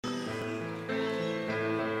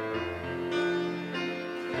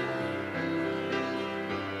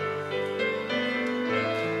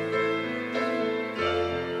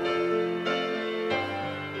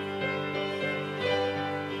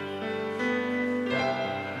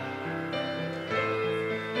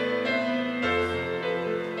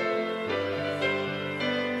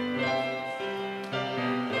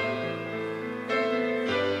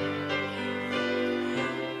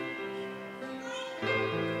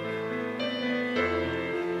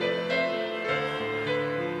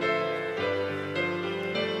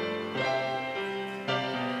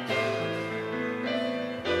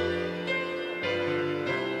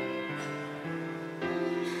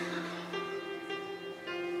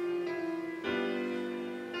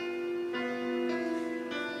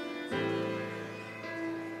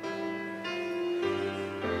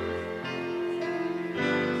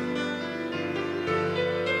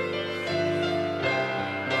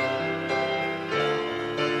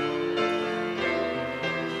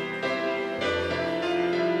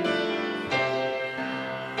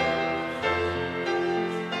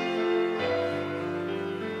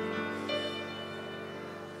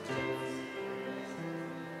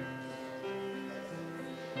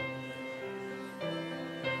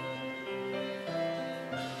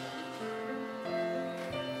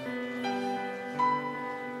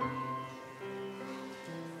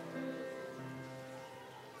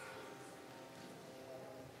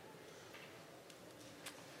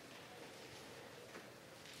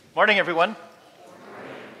Morning, everyone.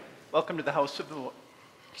 Welcome to the house of the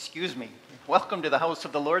Welcome to the house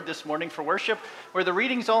of the Lord this morning for worship, where the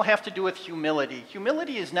readings all have to do with humility.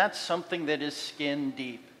 Humility is not something that is skin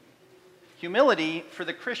deep. Humility for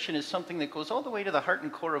the Christian is something that goes all the way to the heart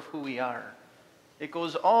and core of who we are. It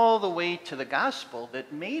goes all the way to the gospel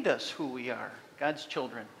that made us who we are, God's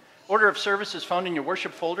children. Order of service is found in your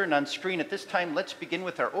worship folder and on screen. At this time, let's begin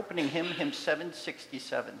with our opening hymn, hymn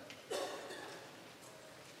 767.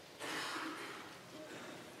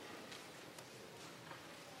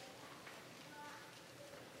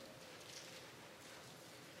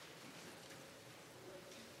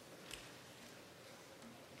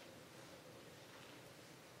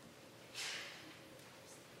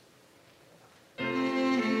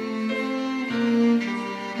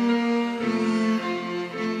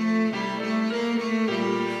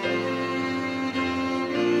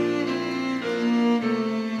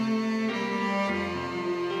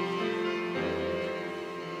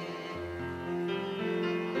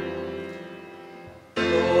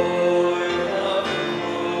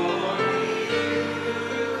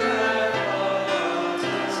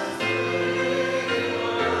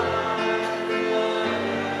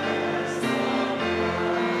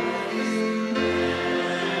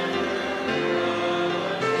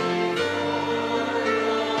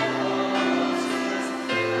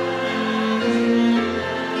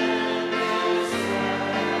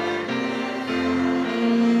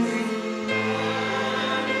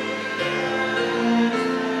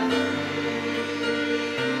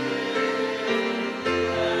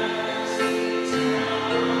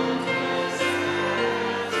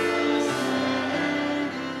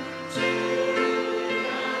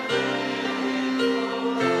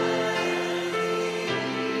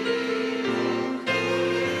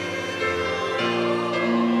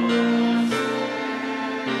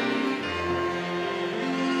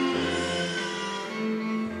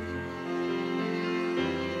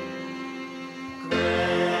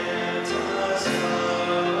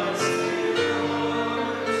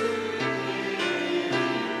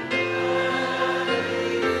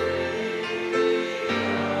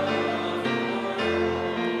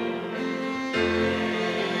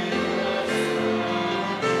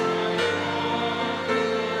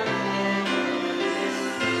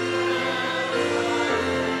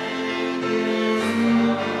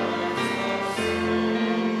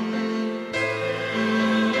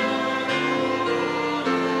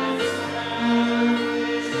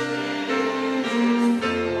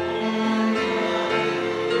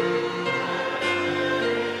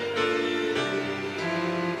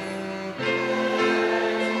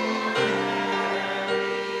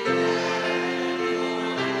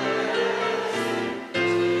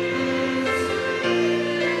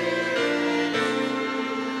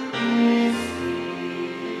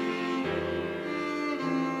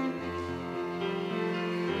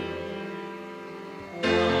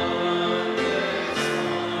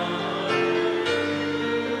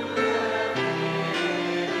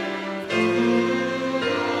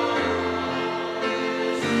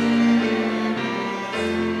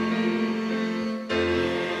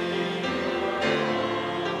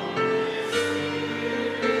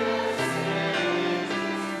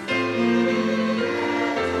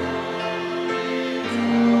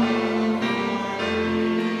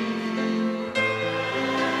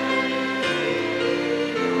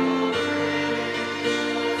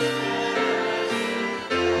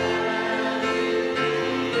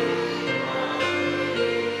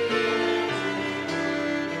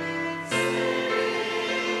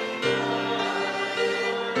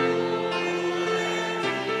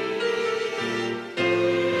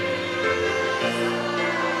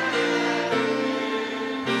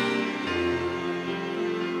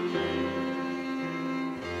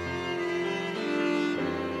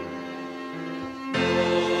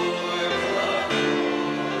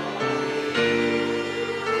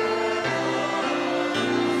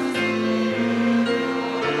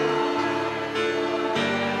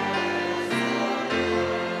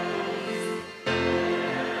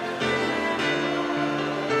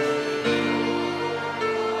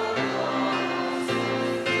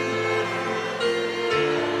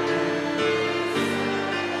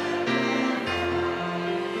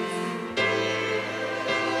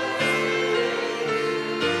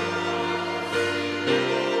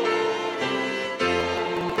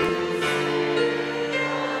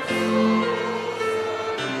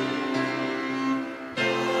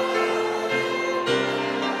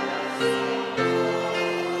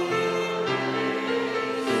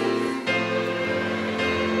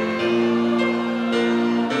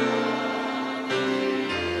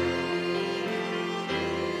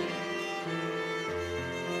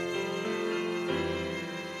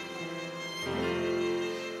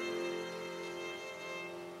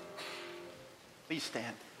 Please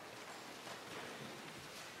stand.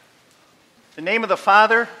 In the name of the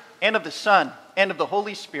Father, and of the Son, and of the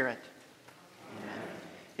Holy Spirit. Amen.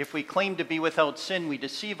 If we claim to be without sin, we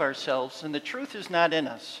deceive ourselves, and the truth is not in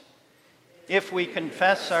us. If we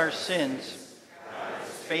confess our sins, God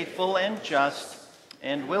is faithful and just,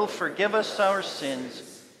 and will forgive us our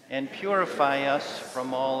sins, and purify us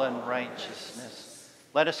from all unrighteousness.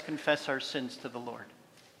 Let us confess our sins to the Lord.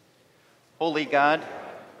 Holy God,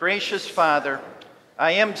 gracious Father,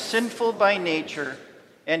 I am sinful by nature,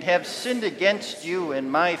 and have sinned against you in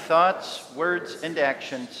my thoughts, words, and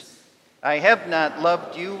actions. I have not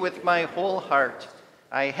loved you with my whole heart.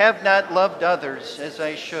 I have not loved others as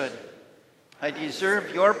I should. I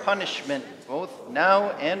deserve your punishment both now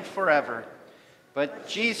and forever. But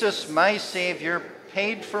Jesus, my Savior,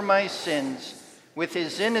 paid for my sins with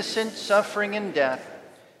his innocent suffering and death.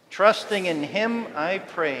 Trusting in him, I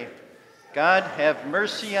pray, God, have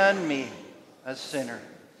mercy on me, a sinner.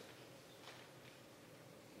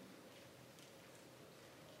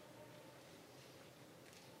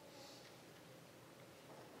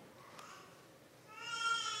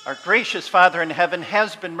 Our gracious Father in heaven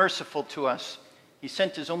has been merciful to us. He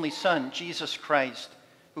sent his only Son, Jesus Christ,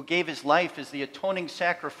 who gave his life as the atoning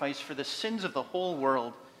sacrifice for the sins of the whole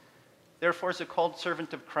world. Therefore, as a called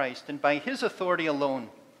servant of Christ, and by his authority alone,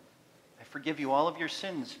 I forgive you all of your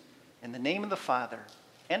sins in the name of the Father,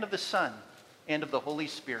 and of the Son, and of the Holy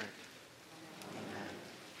Spirit.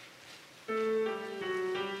 Amen.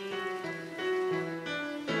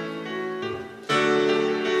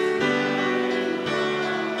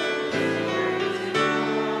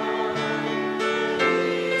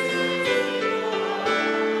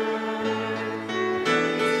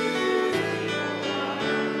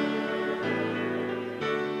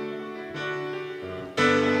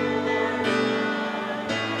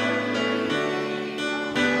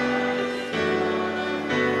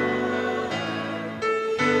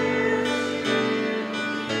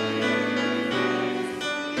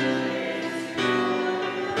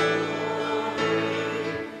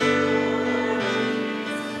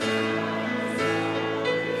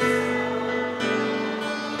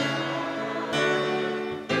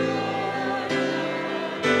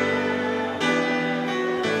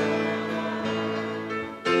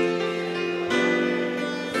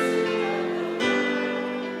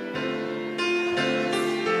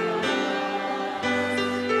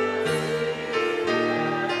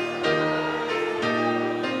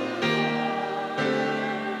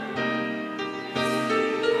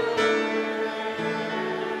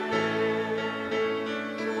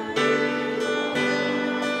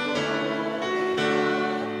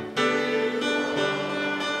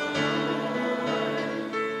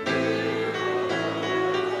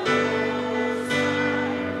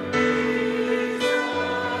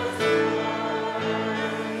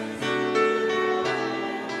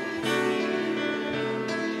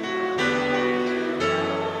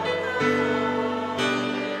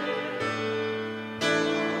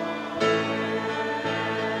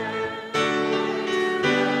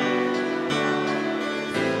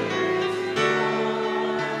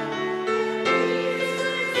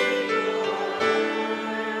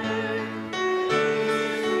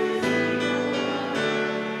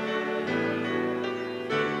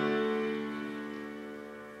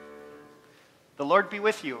 The Lord be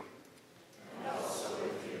with you. And also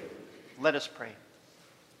with you. Let us pray.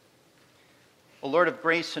 O Lord of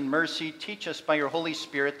grace and mercy, teach us by your Holy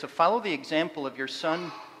Spirit to follow the example of your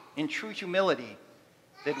Son in true humility,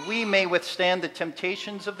 that we may withstand the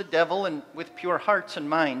temptations of the devil and with pure hearts and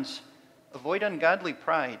minds avoid ungodly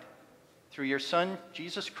pride. Through your Son,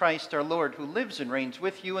 Jesus Christ our Lord, who lives and reigns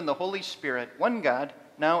with you in the Holy Spirit, one God,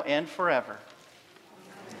 now and forever.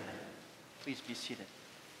 Amen. Please be seated.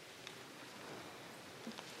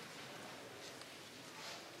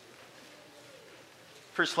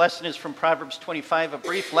 First lesson is from Proverbs 25, a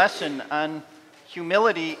brief lesson on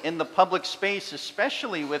humility in the public space,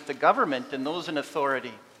 especially with the government and those in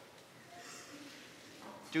authority.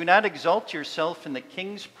 Do not exalt yourself in the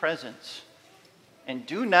king's presence, and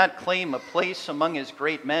do not claim a place among his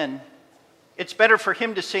great men. It's better for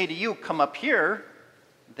him to say to you, "Come up here,"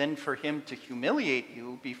 than for him to humiliate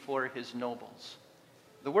you before his nobles.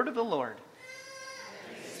 The word of the Lord.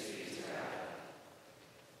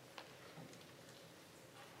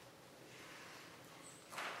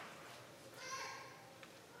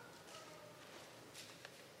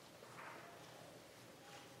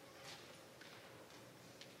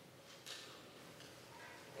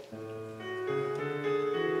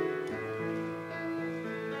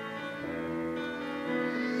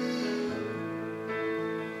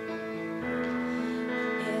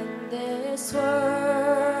 In this world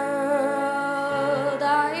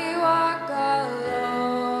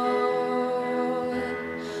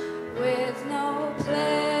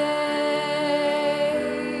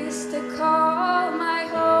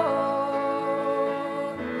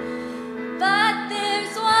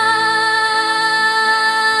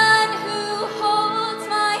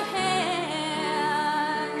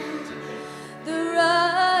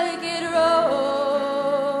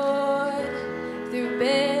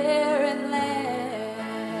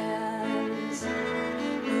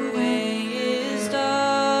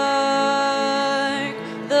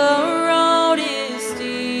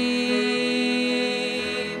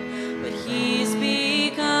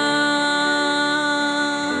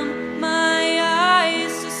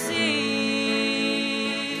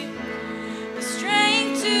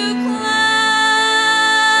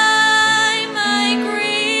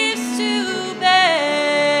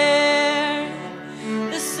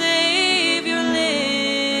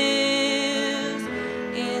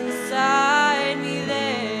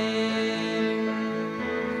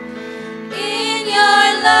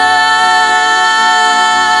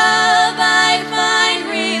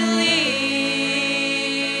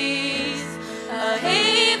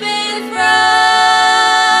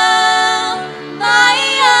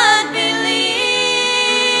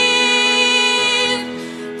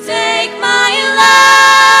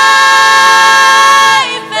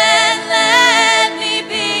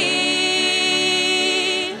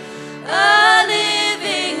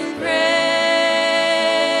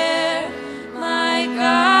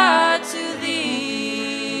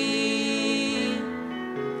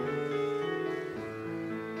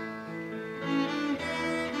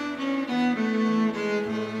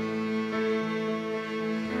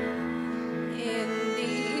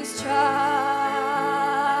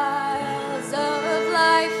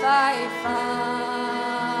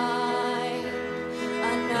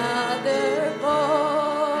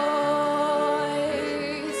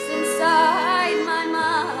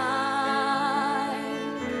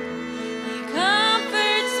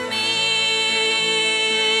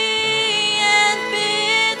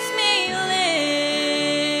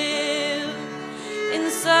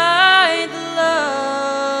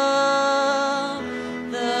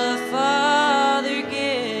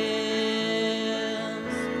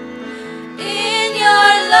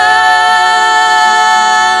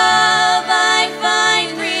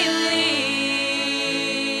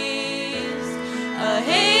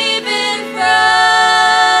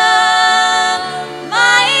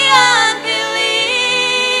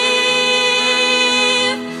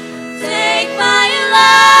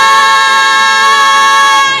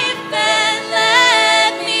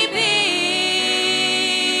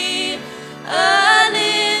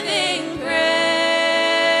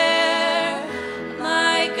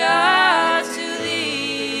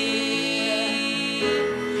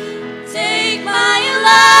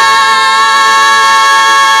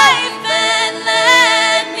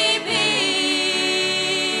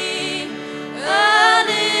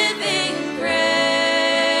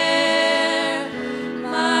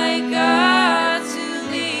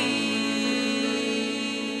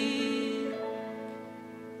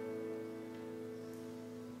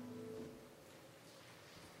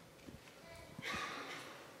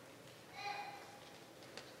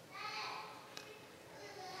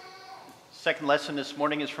Second lesson this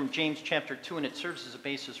morning is from James chapter 2, and it serves as a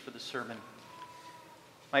basis for the sermon.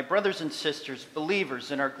 My brothers and sisters, believers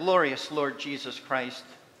in our glorious Lord Jesus Christ,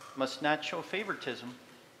 must not show favoritism.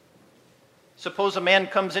 Suppose a man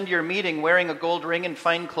comes into your meeting wearing a gold ring and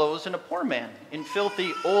fine clothes, and a poor man in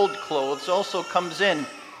filthy old clothes also comes in.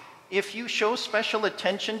 If you show special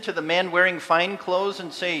attention to the man wearing fine clothes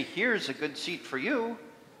and say, "Here's a good seat for you,"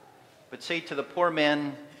 but say to the poor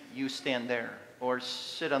man, "You stand there," or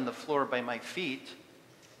 "Sit on the floor by my feet,"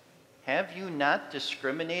 have you not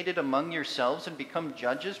discriminated among yourselves and become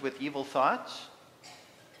judges with evil thoughts?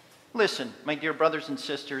 Listen, my dear brothers and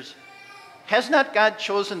sisters, has not God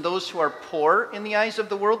chosen those who are poor in the eyes of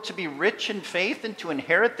the world to be rich in faith and to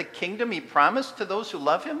inherit the kingdom he promised to those who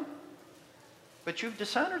love him? But you've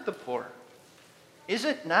dishonored the poor. Is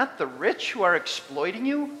it not the rich who are exploiting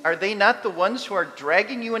you? Are they not the ones who are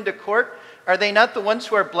dragging you into court? Are they not the ones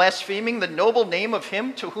who are blaspheming the noble name of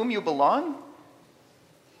him to whom you belong?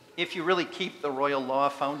 If you really keep the royal law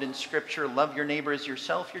found in Scripture, love your neighbor as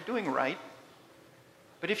yourself, you're doing right.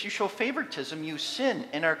 But if you show favoritism, you sin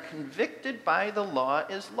and are convicted by the law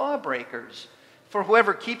as lawbreakers. For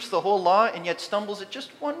whoever keeps the whole law and yet stumbles at just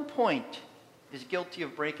one point is guilty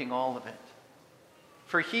of breaking all of it.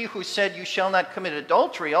 For he who said, "You shall not commit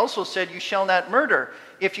adultery," also said, "You shall not murder."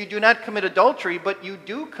 If you do not commit adultery, but you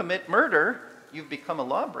do commit murder, you've become a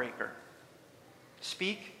lawbreaker.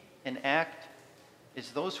 Speak and act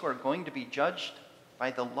as those who are going to be judged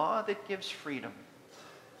by the law that gives freedom.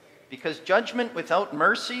 Because judgment without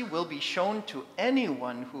mercy will be shown to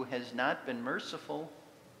anyone who has not been merciful.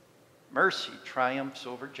 Mercy triumphs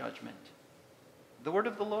over judgment. The word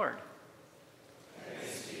of the Lord.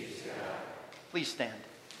 Thanks be to God. Please stand.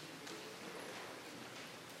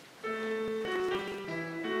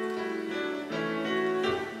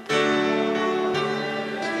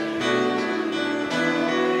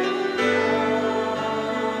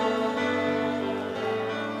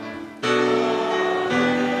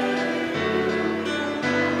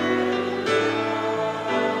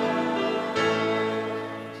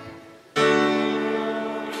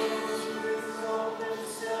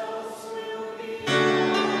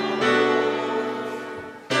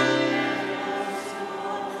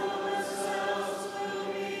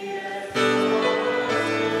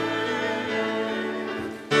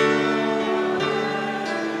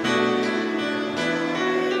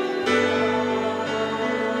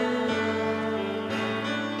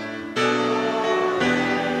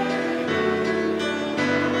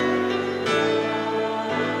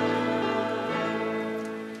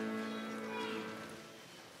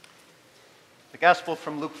 Gospel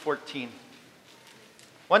from Luke 14.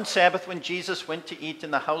 One Sabbath, when Jesus went to eat in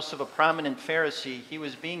the house of a prominent Pharisee, he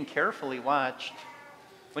was being carefully watched.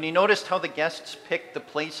 When he noticed how the guests picked the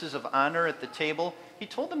places of honor at the table, he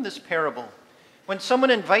told them this parable. When someone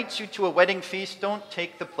invites you to a wedding feast, don't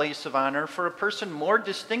take the place of honor, for a person more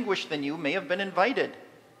distinguished than you may have been invited.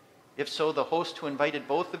 If so, the host who invited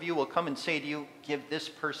both of you will come and say to you, "Give this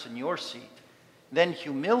person your seat." Then,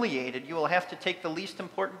 humiliated, you will have to take the least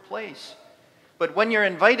important place. But when you're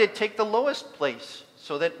invited, take the lowest place,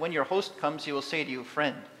 so that when your host comes, he will say to you,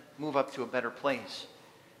 "Friend, move up to a better place."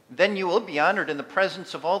 Then you will be honored in the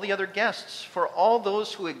presence of all the other guests, for all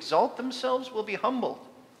those who exalt themselves will be humbled,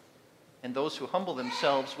 and those who humble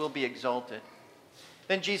themselves will be exalted.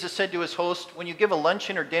 Then Jesus said to his host, "When you give a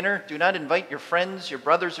luncheon or dinner, do not invite your friends, your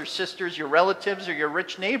brothers or sisters, your relatives, or your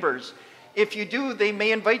rich neighbors. If you do, they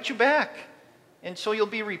may invite you back, and so you'll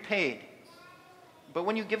be repaid. But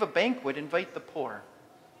when you give a banquet, invite the poor,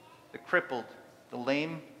 the crippled, the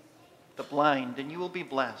lame, the blind, and you will be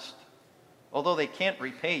blessed. Although they can't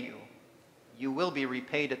repay you, you will be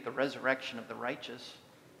repaid at the resurrection of the righteous."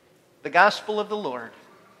 The gospel of the Lord.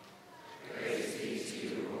 Praise be to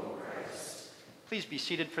you, O Christ. Please be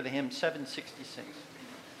seated for the hymn 766.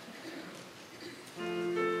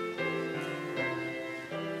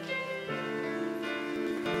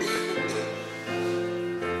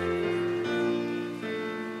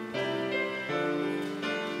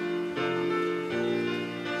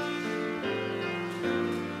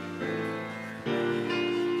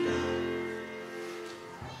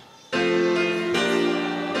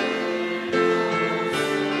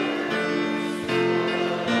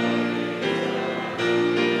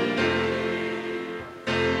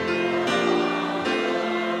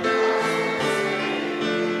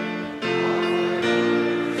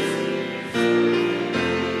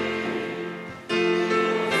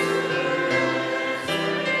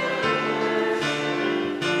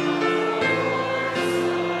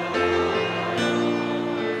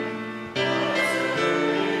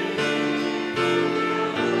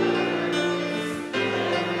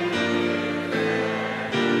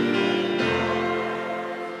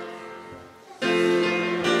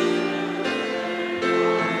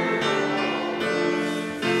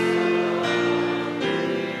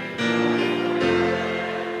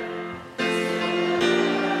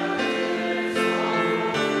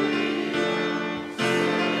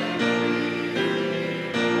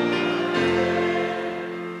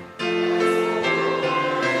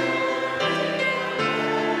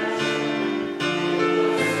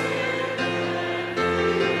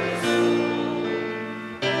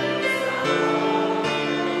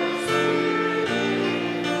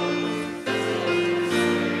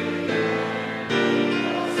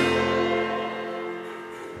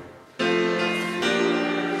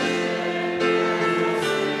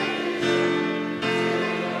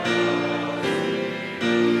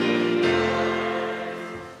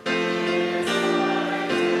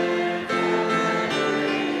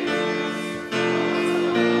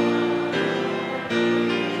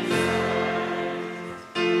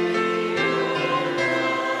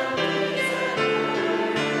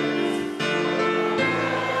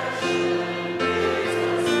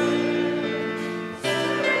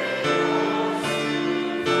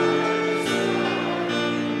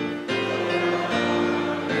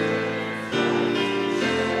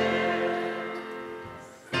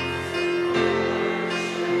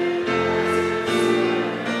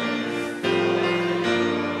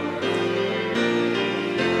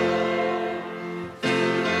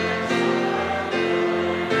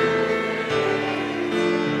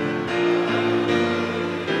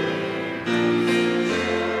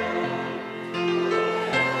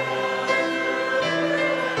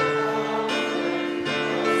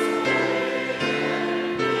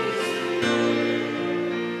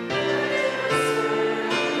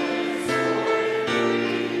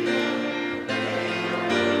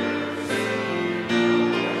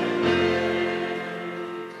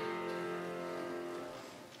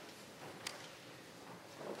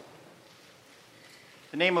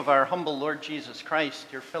 name of our humble Lord Jesus Christ,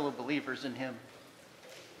 your fellow believers in him.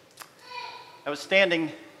 I was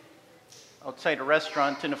standing outside a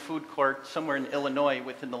restaurant in a food court somewhere in Illinois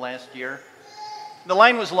within the last year. The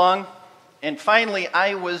line was long, and finally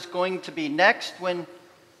I was going to be next when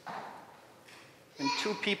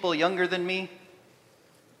two people younger than me,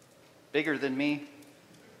 bigger than me,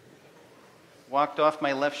 walked off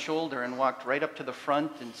my left shoulder and walked right up to the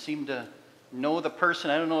front and seemed to know the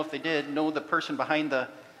person, I don't know if they did, know the person behind the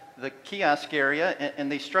kiosk area,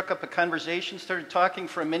 and they struck up a conversation, started talking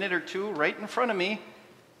for a minute or two right in front of me,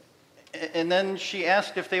 and then she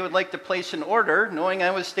asked if they would like to place an order, knowing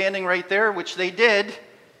I was standing right there, which they did.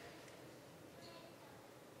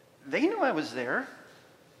 They knew I was there.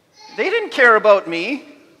 They didn't care about me.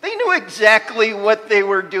 They knew exactly what they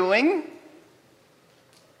were doing.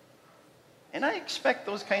 And I expect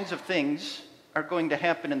those kinds of things are going to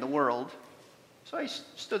happen in the world. So I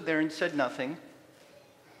stood there and said nothing.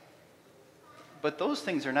 But those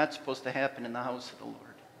things are not supposed to happen in the house of the Lord.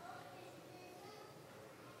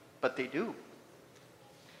 But they do.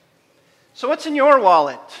 So what's in your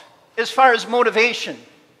wallet as far as motivation?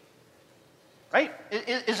 Right?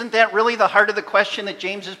 Isn't that really the heart of the question that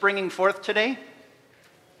James is bringing forth today?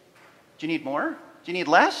 Do you need more? Do you need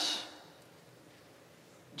less?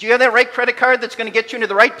 Do you have that right credit card that's going to get you into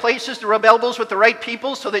the right places to rub elbows with the right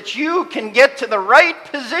people so that you can get to the right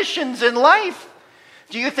positions in life?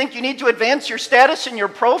 Do you think you need to advance your status in your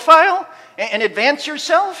profile and advance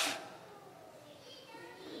yourself?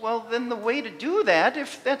 Well, then the way to do that,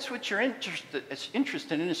 if that's what you're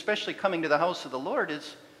interested in, especially coming to the house of the Lord,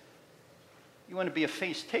 is you want to be a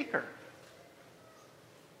face taker.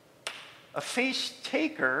 A face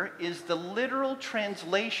taker is the literal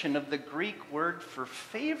translation of the Greek word for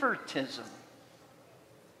favoritism.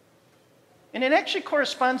 And it actually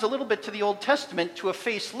corresponds a little bit to the Old Testament, to a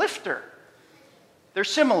face lifter. They're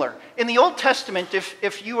similar. In the Old Testament,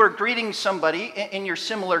 if you were greeting somebody in your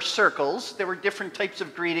similar circles, there were different types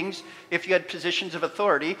of greetings if you had positions of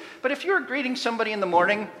authority. But if you were greeting somebody in the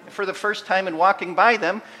morning for the first time and walking by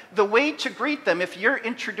them, the way to greet them, if you're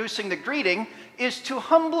introducing the greeting, is to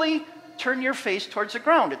humbly turn your face towards the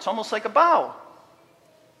ground. It's almost like a bow.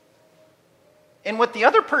 And what the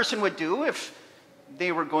other person would do if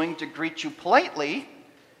they were going to greet you politely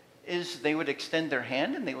is they would extend their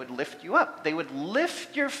hand and they would lift you up. They would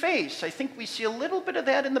lift your face. I think we see a little bit of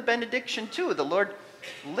that in the benediction too. The Lord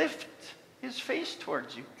lift his face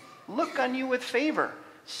towards you. Look on you with favor.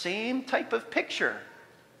 Same type of picture.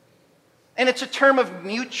 And it's a term of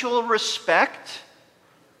mutual respect,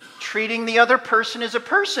 treating the other person as a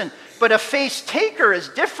person. But a face taker is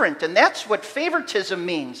different, and that's what favoritism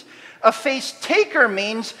means. A face taker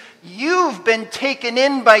means you've been taken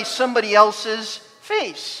in by somebody else's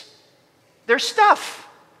face. Their stuff,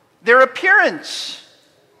 their appearance,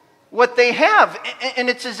 what they have. And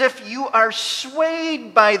it's as if you are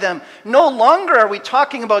swayed by them. No longer are we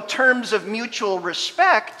talking about terms of mutual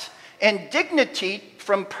respect and dignity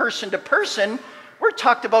from person to person. We're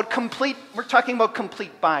talking about complete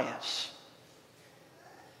bias.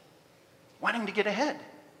 Wanting to get ahead.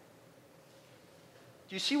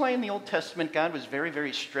 Do you see why in the Old Testament God was very,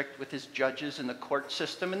 very strict with his judges in the court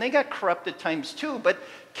system? And they got corrupt at times too. But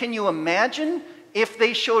can you imagine if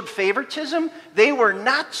they showed favoritism? They were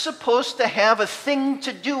not supposed to have a thing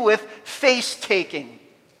to do with face-taking.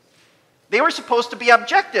 They were supposed to be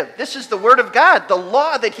objective. This is the Word of God, the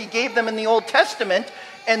law that he gave them in the Old Testament.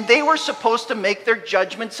 And they were supposed to make their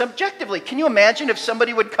judgments objectively. Can you imagine if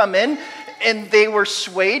somebody would come in and they were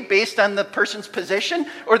swayed based on the person's position,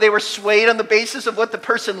 or they were swayed on the basis of what the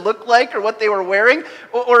person looked like or what they were wearing,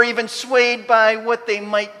 or even swayed by what they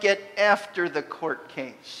might get after the court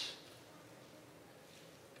case?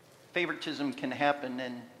 Favoritism can happen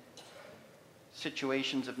in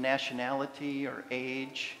situations of nationality or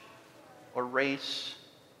age or race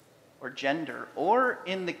or gender, or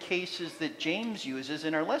in the cases that James uses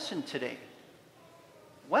in our lesson today,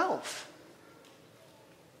 wealth.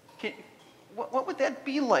 What would that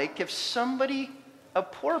be like if somebody, a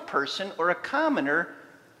poor person or a commoner,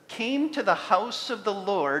 came to the house of the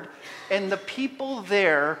Lord and the people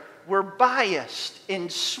there were biased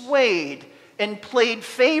and swayed and played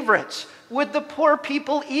favorites? Would the poor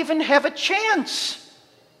people even have a chance?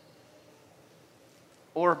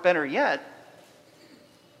 Or better yet,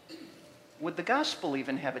 would the gospel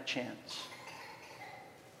even have a chance?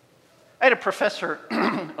 I had a professor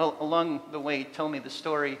along the way tell me the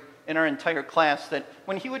story in our entire class that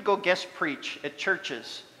when he would go guest preach at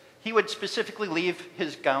churches, he would specifically leave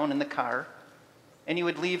his gown in the car, and he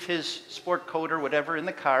would leave his sport coat or whatever in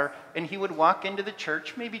the car, and he would walk into the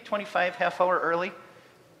church maybe 25, half hour early,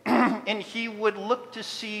 and he would look to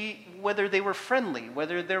see whether they were friendly,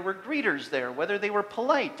 whether there were greeters there, whether they were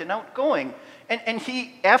polite and outgoing. And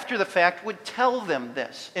he, after the fact, would tell them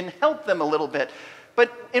this and help them a little bit.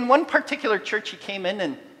 But in one particular church, he came in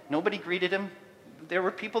and nobody greeted him. There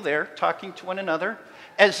were people there talking to one another.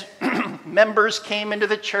 As members came into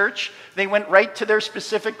the church, they went right to their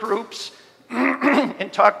specific groups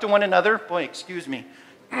and talked to one another. Boy, excuse me.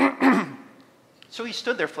 So he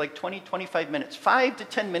stood there for like 20, 25 minutes. 5 to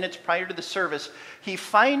 10 minutes prior to the service, he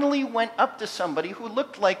finally went up to somebody who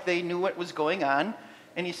looked like they knew what was going on,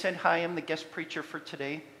 and he said, "Hi, I'm the guest preacher for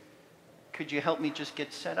today. Could you help me just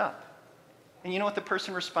get set up?" And you know what the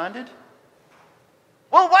person responded?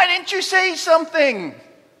 "Well, why didn't you say something?"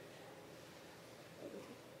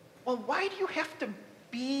 Well, why do you have to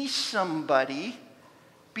be somebody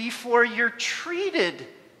before you're treated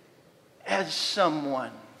as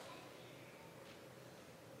someone?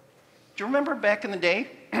 Do you remember back in the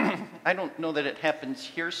day? I don't know that it happens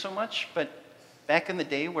here so much, but back in the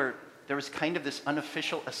day where there was kind of this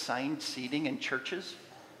unofficial assigned seating in churches.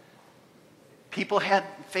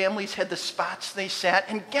 Families had the spots they sat,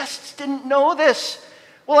 and guests didn't know this.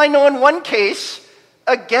 Well, I know in one case,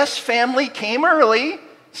 a guest family came early,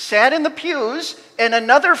 sat in the pews, and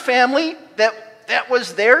another family that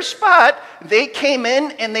was their spot, they came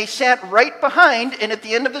in and they sat right behind, and at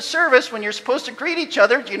the end of the service, when you're supposed to greet each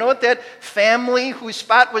other, do you know what that family whose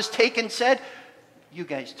spot was taken said? "You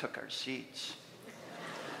guys took our seats."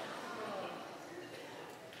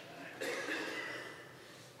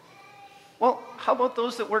 Well, how about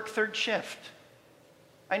those that work third shift?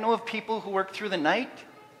 I know of people who work through the night.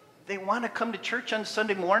 They want to come to church on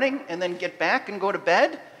Sunday morning and then get back and go to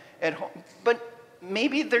bed at home. But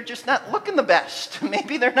maybe they're just not looking the best.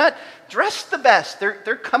 Maybe they're not dressed the best.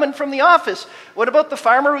 They're coming from the office. What about the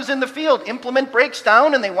farmer who's in the field? Implement breaks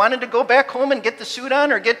down and they wanted to go back home and get the suit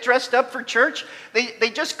on or get dressed up for church.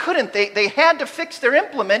 They just couldn't. They had to fix their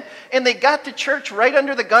implement, and they got to church right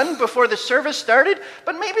under the gun before the service started,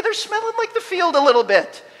 but maybe they're smelling like the field a little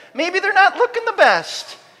bit. Maybe they're not looking the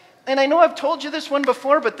best. And I know I've told you this one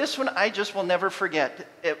before, but this one I just will never forget.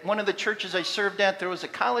 At one of the churches I served at, there was a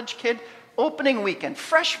college kid, opening weekend,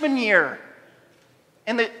 freshman year.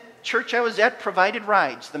 And the church I was at provided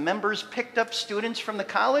rides. The members picked up students from the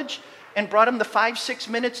college and brought them the 5-6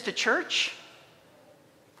 minutes to church.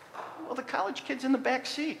 Well, the college kid's in the back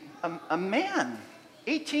seat. A man,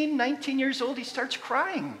 18, 19 years old, he starts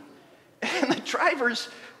crying. And the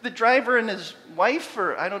driver and his wife,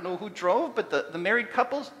 or I don't know who drove, but the married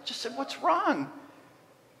couple just said, "What's wrong?"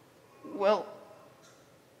 Well,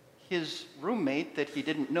 his roommate that he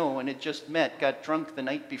didn't know and had just met got drunk the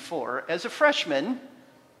night before as a freshman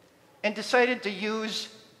and decided to use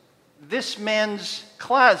this man's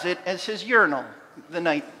closet as his urinal the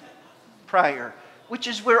night prior, which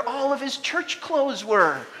is where all of his church clothes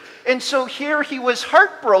were. And so here he was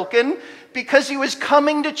heartbroken because he was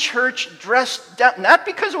coming to church dressed down, not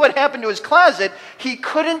because of what happened to his closet. He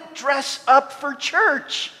couldn't dress up for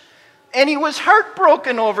church. And he was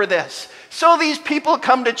heartbroken over this. So these people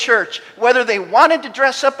come to church, whether they wanted to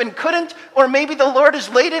dress up and couldn't, or maybe the Lord has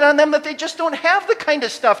laid it on them that they just don't have the kind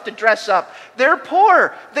of stuff to dress up. They're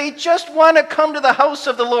poor. They just want to come to the house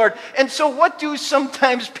of the Lord. And so what do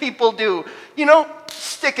sometimes people do?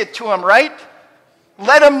 Stick it to them, right?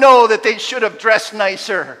 Let them know that they should have dressed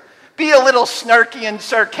nicer. Be a little snarky and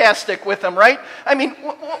sarcastic with them, right? I mean,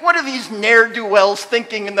 what are these ne'er-do-wells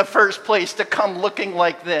thinking in the first place to come looking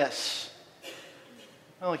like this?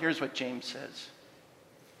 Well, here's what James says.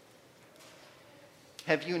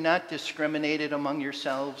 Have you not discriminated among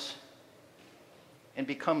yourselves and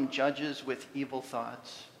become judges with evil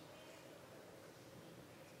thoughts?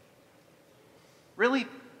 Really,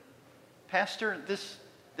 Pastor, this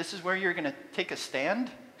is where you're going to take a stand?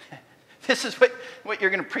 This is what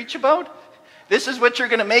you're going to preach about? This is what you're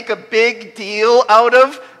going to make a big deal out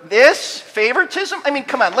of? This favoritism? I mean,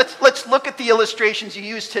 come on, let's look at the illustrations you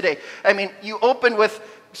used today. I mean, you open with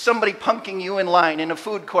somebody punking you in line in a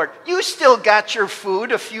food court. You still got your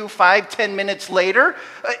food a few 5-10 minutes later.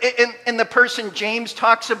 And the person James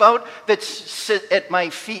talks about that sit at my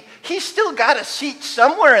feet, he's still got a seat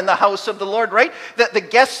somewhere in the house of the Lord, right? The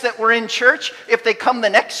guests that were in church, if they come the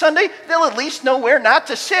next Sunday, they'll at least know where not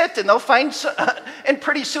to sit, and they'll find, and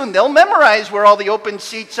pretty soon they'll memorize where all the open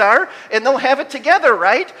seats are, and they'll have it together,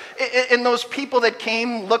 right? And those people that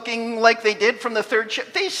came looking like they did from the third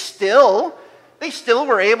shift, they still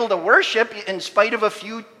were able to worship in spite of a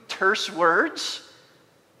few terse words.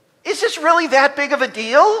 Is this really that big of a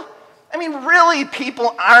deal? I mean, really,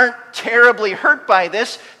 people aren't terribly hurt by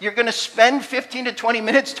this. You're going to spend 15 to 20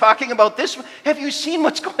 minutes talking about this. Have you seen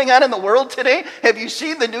what's going on in the world today? Have you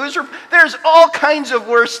seen the news? There's all kinds of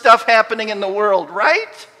worse stuff happening in the world,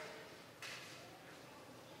 right?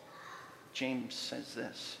 James says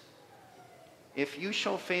this: if you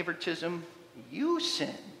show favoritism, you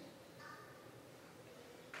sin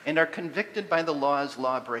and are convicted by the law as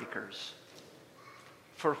lawbreakers.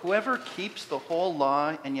 For whoever keeps the whole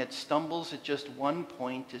law and yet stumbles at just one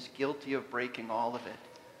point is guilty of breaking all of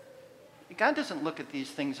it. God doesn't look at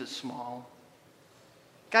these things as small.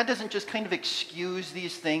 God doesn't just kind of excuse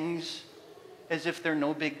these things as if they're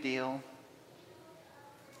no big deal.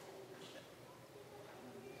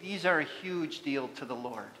 These are a huge deal to the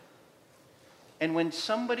Lord. And when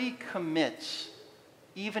somebody commits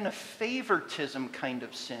even a favoritism kind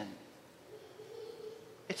of sin,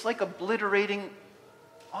 it's like obliterating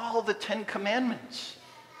all the 10 Commandments.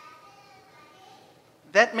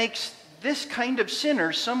 That makes this kind of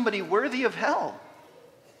sinner somebody worthy of hell.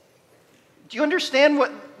 Do you understand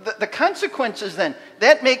what the consequences then?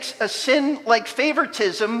 That makes a sin like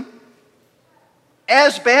favoritism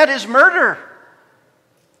as bad as murder,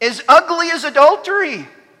 as ugly as adultery,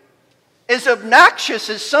 as obnoxious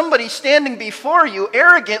as somebody standing before you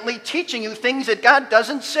arrogantly teaching you things that God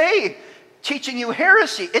doesn't say, teaching you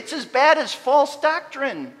heresy. It's as bad as false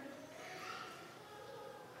doctrine,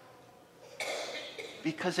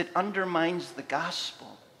 because it undermines the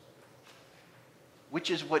gospel, which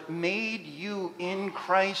is what made you in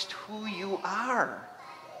Christ who you are.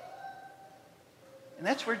 And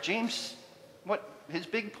that's where James, his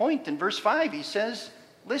big point in verse 5, he says,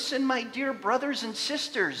 listen, my dear brothers and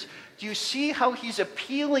sisters, do you see how he's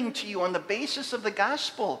appealing to you on the basis of the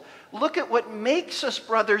gospel? Look at what makes us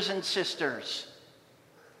brothers and sisters.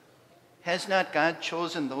 Has not God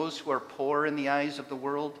chosen those who are poor in the eyes of the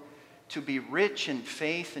world to be rich in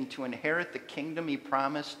faith and to inherit the kingdom he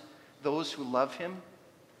promised those who love him?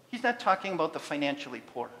 He's not talking about the financially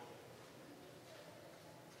poor.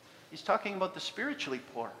 He's talking about the spiritually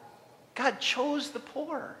poor. God chose the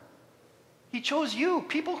poor. He chose you,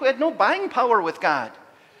 people who had no buying power with God.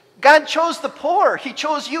 God chose the poor. He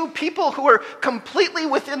chose you, people who were completely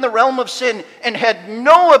within the realm of sin and had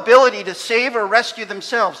no ability to save or rescue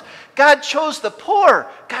themselves. God chose the poor.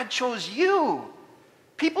 God chose you,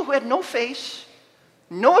 people who had no face,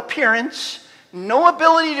 no appearance, no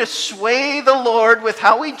ability to sway the Lord with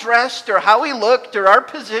how we dressed or how we looked or our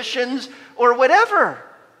positions or whatever.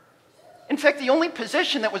 In fact, the only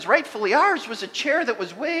position that was rightfully ours was a chair that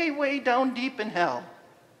was way, way down deep in hell.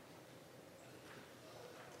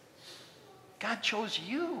 God chose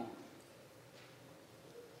you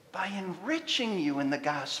by enriching you in the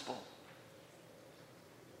gospel.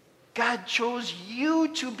 God chose you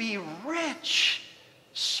to be rich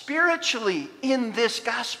spiritually in this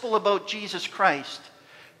gospel about Jesus Christ.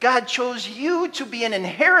 God chose you to be an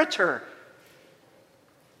inheritor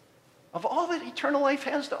of all that eternal life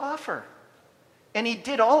has to offer. And he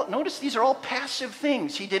did notice these are all passive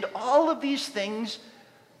things. He did all of these things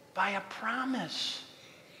by a promise.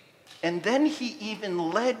 And then he even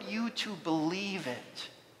led you to believe it.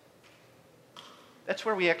 That's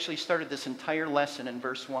where we actually started this entire lesson in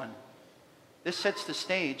verse 1. This sets the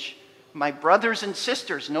stage. My brothers and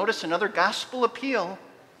sisters, notice another gospel appeal.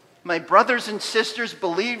 My brothers and sisters,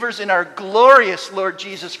 believers in our glorious Lord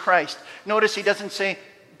Jesus Christ. Notice he doesn't say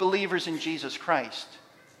believers in Jesus Christ,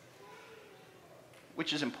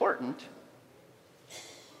 which is important.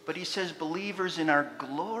 But he says believers in our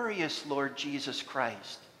glorious Lord Jesus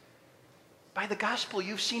Christ. By the gospel,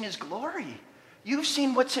 you've seen his glory. You've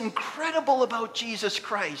seen what's incredible about Jesus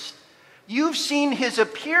Christ. You've seen his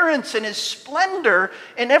appearance and his splendor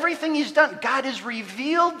and everything he's done. God has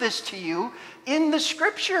revealed this to you in the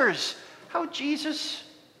scriptures. How Jesus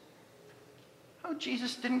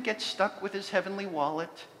didn't get stuck with his heavenly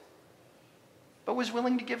wallet, but was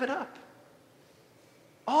willing to give it up.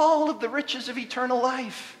 All of the riches of eternal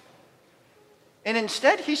life. And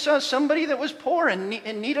instead, he saw somebody that was poor and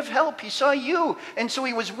in need of help. He saw you. And so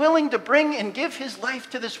he was willing to bring and give his life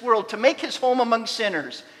to this world, to make his home among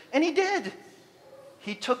sinners. And he did.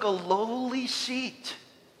 He took a lowly seat.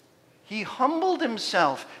 He humbled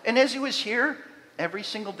himself. And as he was here, every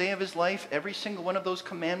single day of his life, every single one of those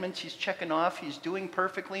commandments he's checking off, he's doing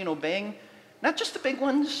perfectly and obeying. Not just the big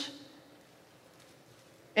ones.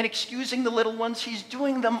 And excusing the little ones, he's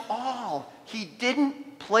doing them all. He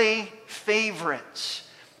didn't play favorites.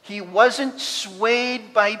 He wasn't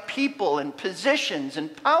swayed by people and positions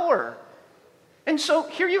and power. And so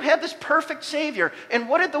here you have this perfect Savior. And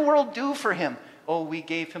what did the world do for him? Oh, we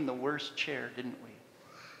gave him the worst chair, didn't we?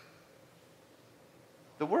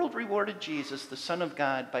 The world rewarded Jesus, the Son of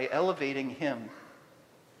God, by elevating him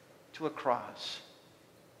to a cross.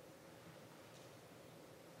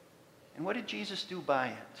 And what did Jesus do by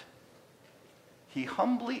it? He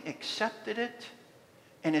humbly accepted it,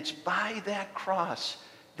 and it's by that cross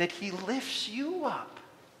that he lifts you up.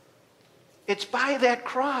 It's by that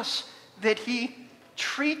cross that he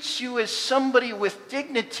treats you as somebody with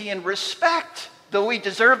dignity and respect, though we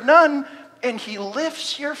deserve none, and he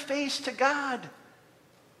lifts your face to God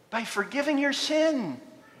by forgiving your sin.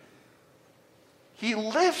 He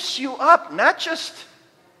lifts you up, not just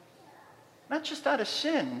out of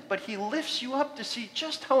sin, but he lifts you up to see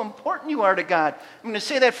just how important you are to God. I'm going to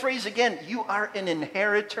say that phrase again. You are an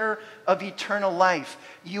inheritor of eternal life.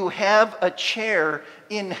 You have a chair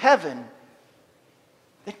in heaven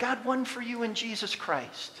that God won for you in Jesus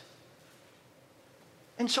Christ.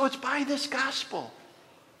 And so it's by this gospel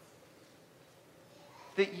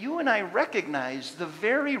that you and I recognize the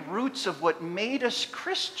very roots of what made us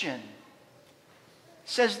Christian.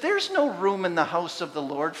 Says there's no room in the house of the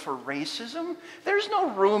Lord for racism. There's no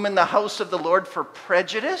room in the house of the Lord for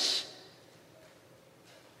prejudice.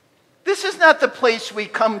 This is not the place we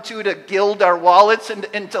come to gild our wallets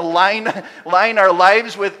and to line our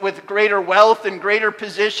lives with greater wealth and greater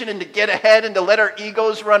position and to get ahead and to let our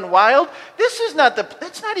egos run wild.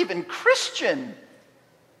 That's not even Christian.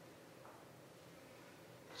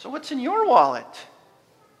 So what's in your wallet?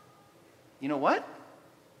 You know what?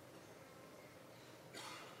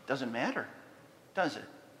 Doesn't matter, does it?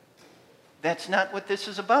 That's not what this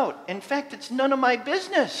is about. In fact, it's none of my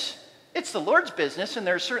business. It's the Lord's business, and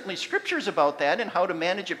there are certainly scriptures about that and how to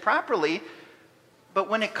manage it properly. But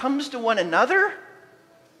when it comes to one another,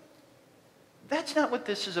 that's not what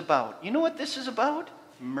this is about. You know what this is about?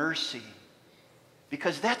 Mercy.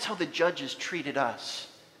 Because that's how the judges treated us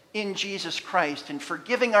in Jesus Christ, in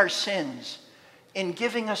forgiving our sins, in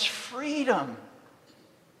giving us freedom.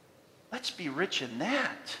 Let's be rich in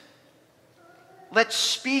that. Let's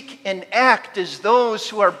speak and act as those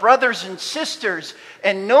who are brothers and sisters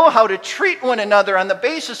and know how to treat one another on the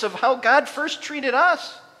basis of how God first treated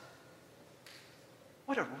us.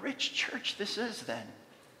 What a rich church this is then.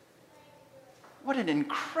 What an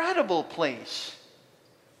incredible place.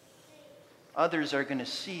 Others are going to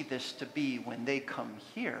see this to be when they come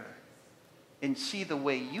here and see the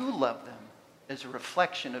way you love them as a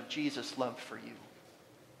reflection of Jesus' love for you.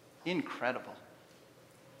 Incredible.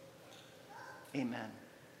 Amen.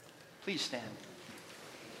 Please stand.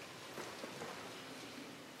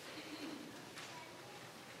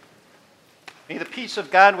 May the peace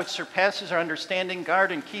of God, which surpasses our understanding,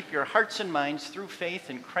 guard and keep your hearts and minds through faith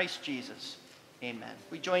in Christ Jesus. Amen.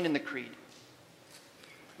 We join in the creed.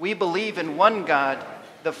 We believe in one God,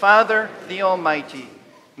 the Father, the Almighty,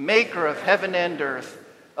 maker of heaven and earth,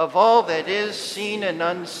 of all that is seen and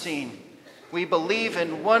unseen. We believe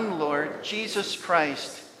in one Lord, Jesus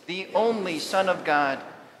Christ, the only Son of God,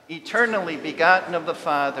 eternally begotten of the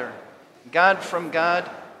Father, God from God,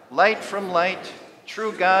 light from light,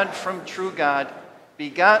 true God from true God,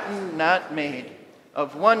 begotten, not made,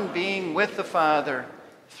 of one being with the Father.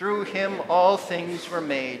 Through him all things were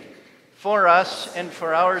made. For us and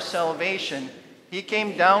for our salvation, he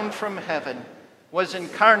came down from heaven, was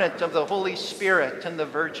incarnate of the Holy Spirit and the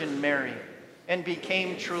Virgin Mary, and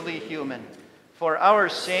became truly human. For our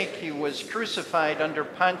sake he was crucified under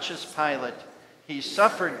Pontius Pilate. He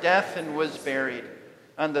suffered death and was buried.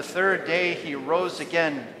 On the third day he rose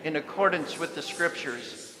again in accordance with the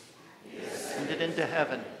Scriptures, ascended into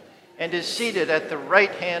heaven, and is seated at the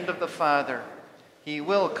right hand of the Father. He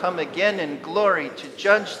will come again in glory to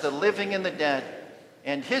judge the living and the dead,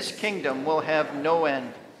 and his kingdom will have no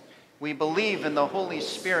end. We believe in the Holy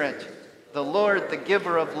Spirit, the Lord, the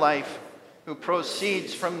giver of life, who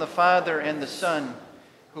proceeds from the Father and the Son,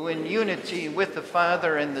 who in unity with the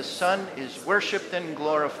Father and the Son is worshipped and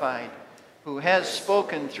glorified, who has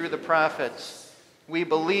spoken through the prophets. We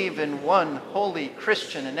believe in one holy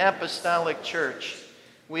Christian and apostolic church.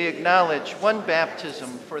 We acknowledge one baptism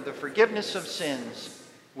for the forgiveness of sins.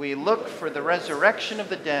 We look for the resurrection of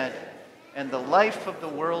the dead and the life of the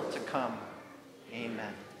world to come.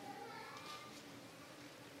 Amen.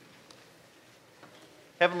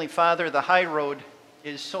 Heavenly Father, the high road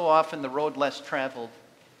is so often the road less traveled.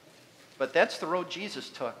 But that's the road Jesus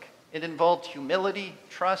took. It involved humility,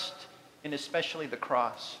 trust, and especially the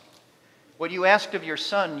cross. What you asked of your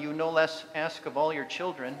Son, you no less ask of all your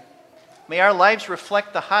children. May our lives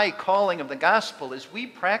reflect the high calling of the gospel as we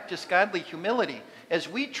practice godly humility, as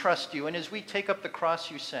we trust you, and as we take up the cross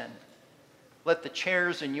you send. Let the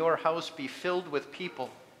chairs in your house be filled with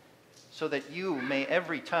people so that you may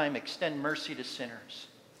every time extend mercy to sinners.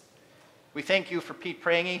 We thank you for Pete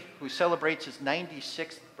Prangy, who celebrates his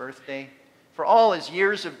 96th birthday. For all his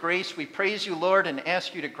years of grace, we praise you, Lord, and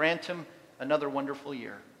ask you to grant him another wonderful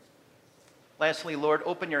year. Lastly, Lord,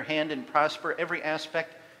 open your hand and prosper every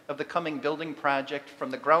aspect of the coming building project,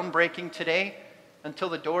 from the groundbreaking today until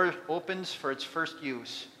the door opens for its first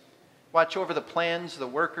use. Watch over the plans, the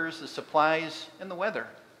workers, the supplies, and the weather.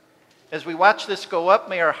 As we watch this go up,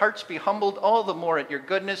 may our hearts be humbled all the more at your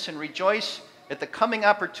goodness and rejoice at the coming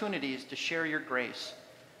opportunities to share your grace.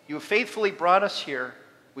 You have faithfully brought us here.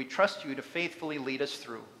 We trust you to faithfully lead us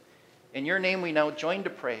through. In your name we now join to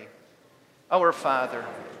pray. Our Father,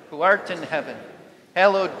 who art in heaven,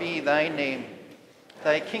 hallowed be thy name.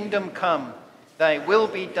 Thy kingdom come, thy will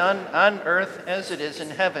be done on earth as it is in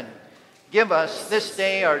heaven. Give us this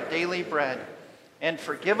day our daily bread, and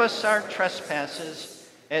forgive us our trespasses,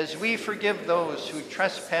 as we forgive those who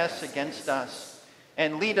trespass against us.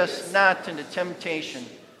 And lead us not into temptation,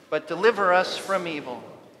 but deliver us from evil.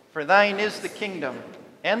 For thine is the kingdom,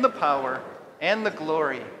 and the power, and the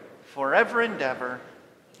glory, forever and ever.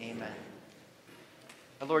 Amen.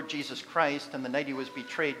 The Lord Jesus Christ, on the night he was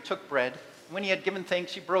betrayed, took bread. When he had given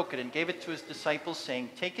thanks, he broke it and gave it to his disciples,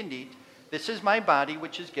 saying, "Take and eat. This is my body,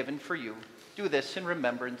 which is given for you. Do this in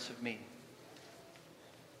remembrance of me."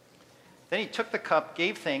 Then he took the cup,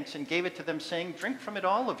 gave thanks, and gave it to them, saying, "Drink from it,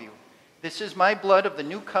 all of you. This is my blood of the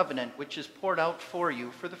new covenant, which is poured out for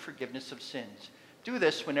you for the forgiveness of sins. Do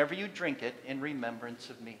this whenever you drink it in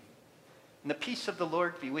remembrance of me." And the peace of the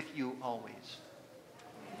Lord be with you always.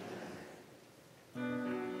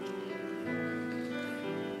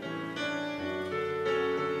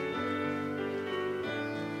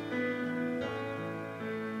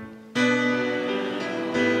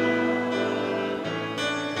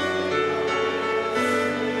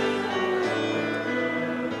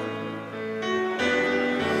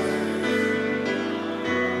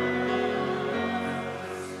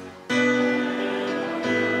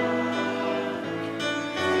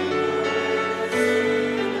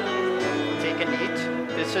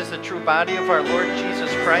 This is the true body of our Lord Jesus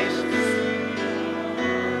Christ.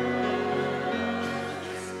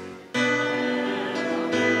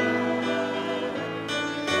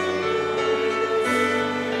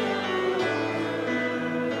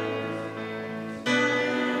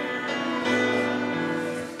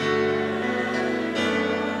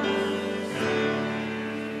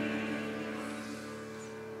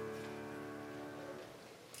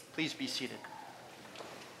 Please be seated.